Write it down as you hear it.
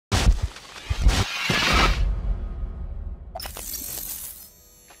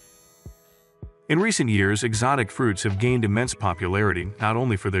In recent years, exotic fruits have gained immense popularity not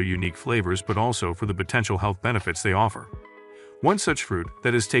only for their unique flavors but also for the potential health benefits they offer. One such fruit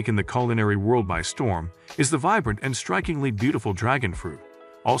that has taken the culinary world by storm is the vibrant and strikingly beautiful dragon fruit,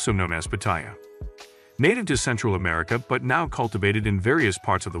 also known as pitaya. Native to Central America but now cultivated in various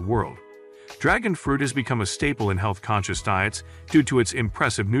parts of the world, dragon fruit has become a staple in health-conscious diets due to its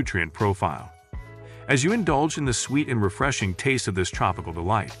impressive nutrient profile. As you indulge in the sweet and refreshing taste of this tropical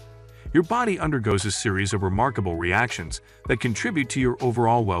delight, your body undergoes a series of remarkable reactions that contribute to your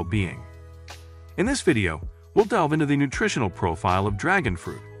overall well-being. In this video, we'll delve into the nutritional profile of dragon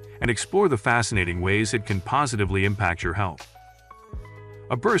fruit and explore the fascinating ways it can positively impact your health.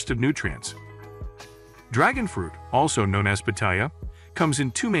 A burst of nutrients. Dragon fruit, also known as pitaya, comes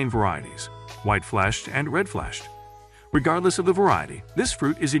in two main varieties, white-fleshed and red-fleshed. Regardless of the variety, this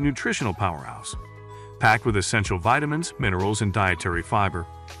fruit is a nutritional powerhouse. Packed with essential vitamins, minerals, and dietary fiber,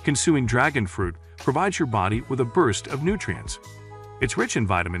 consuming dragon fruit provides your body with a burst of nutrients. It's rich in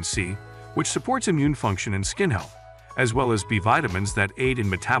vitamin C, which supports immune function and skin health, as well as B vitamins that aid in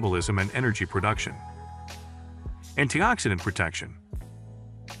metabolism and energy production. Antioxidant protection.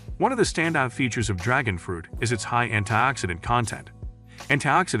 One of the standout features of dragon fruit is its high antioxidant content.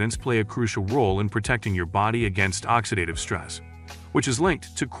 Antioxidants play a crucial role in protecting your body against oxidative stress, which is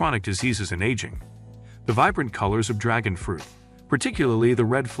linked to chronic diseases and aging. The vibrant colors of dragon fruit, particularly the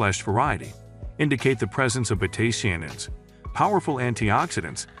red-fleshed variety, indicate the presence of beta-cyanins, powerful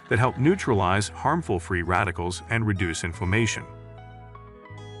antioxidants that help neutralize harmful free radicals and reduce inflammation.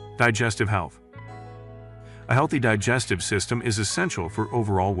 Digestive health. A healthy digestive system is essential for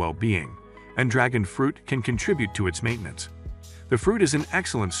overall well-being, and dragon fruit can contribute to its maintenance. The fruit is an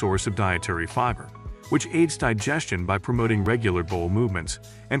excellent source of dietary fiber, which aids digestion by promoting regular bowel movements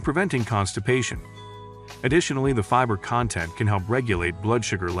and preventing constipation. Additionally, the fiber content can help regulate blood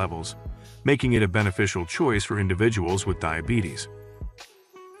sugar levels, making it a beneficial choice for individuals with diabetes.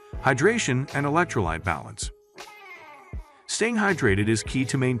 Hydration and electrolyte balance. Staying hydrated is key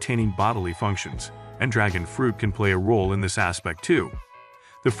to maintaining bodily functions, and dragon fruit can play a role in this aspect too.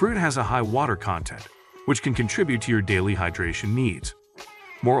 The fruit has a high water content, which can contribute to your daily hydration needs.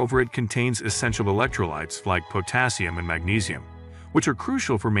 Moreover, it contains essential electrolytes like potassium and magnesium, which are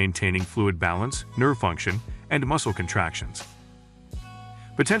crucial for maintaining fluid balance, nerve function, and muscle contractions.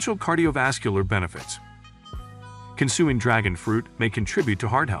 Potential cardiovascular benefits. Consuming dragon fruit may contribute to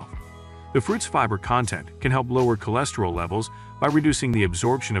heart health. The fruit's fiber content can help lower cholesterol levels by reducing the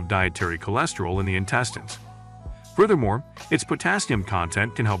absorption of dietary cholesterol in the intestines. Furthermore, its potassium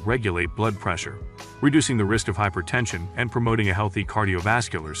content can help regulate blood pressure, reducing the risk of hypertension and promoting a healthy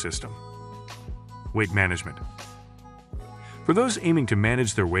cardiovascular system. Weight management. For those aiming to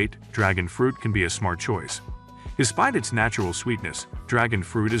manage their weight, dragon fruit can be a smart choice. Despite its natural sweetness, dragon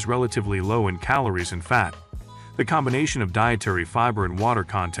fruit is relatively low in calories and fat. The combination of dietary fiber and water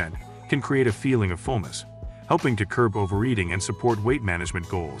content can create a feeling of fullness, helping to curb overeating and support weight management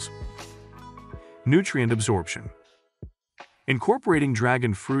goals. Nutrient absorption. Incorporating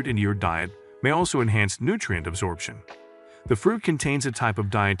dragon fruit into your diet may also enhance nutrient absorption. The fruit contains a type of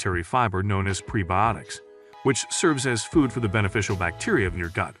dietary fiber known as prebiotics, which serves as food for the beneficial bacteria in your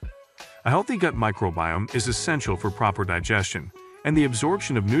gut. A healthy gut microbiome is essential for proper digestion and the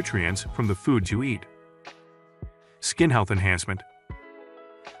absorption of nutrients from the foods you eat. Skin health enhancement.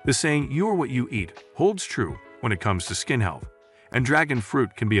 The saying, "You are what you eat," holds true when it comes to skin health, and dragon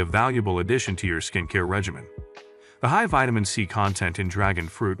fruit can be a valuable addition to your skincare regimen. The high vitamin C content in dragon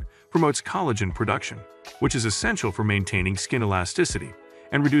fruit promotes collagen production, which is essential for maintaining skin elasticity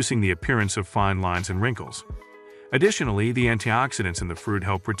and reducing the appearance of fine lines and wrinkles. Additionally, the antioxidants in the fruit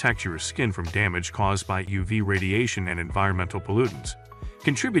help protect your skin from damage caused by UV radiation and environmental pollutants,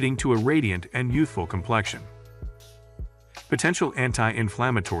 contributing to a radiant and youthful complexion. Potential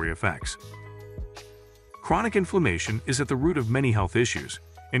anti-inflammatory effects. Chronic inflammation is at the root of many health issues,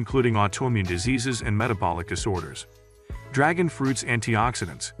 including autoimmune diseases and metabolic disorders. Dragon fruit's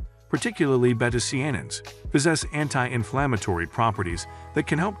antioxidants, particularly beta-cyanins, possess anti-inflammatory properties that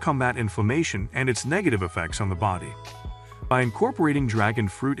can help combat inflammation and its negative effects on the body. By incorporating dragon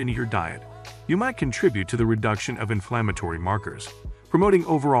fruit into your diet, you might contribute to the reduction of inflammatory markers, promoting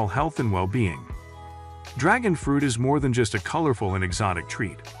overall health and well-being. Dragon fruit is more than just a colorful and exotic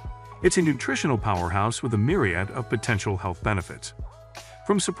treat. It's a nutritional powerhouse with a myriad of potential health benefits.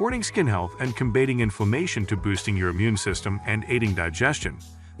 From supporting skin health and combating inflammation to boosting your immune system and aiding digestion,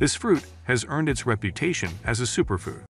 this fruit has earned its reputation as a superfood.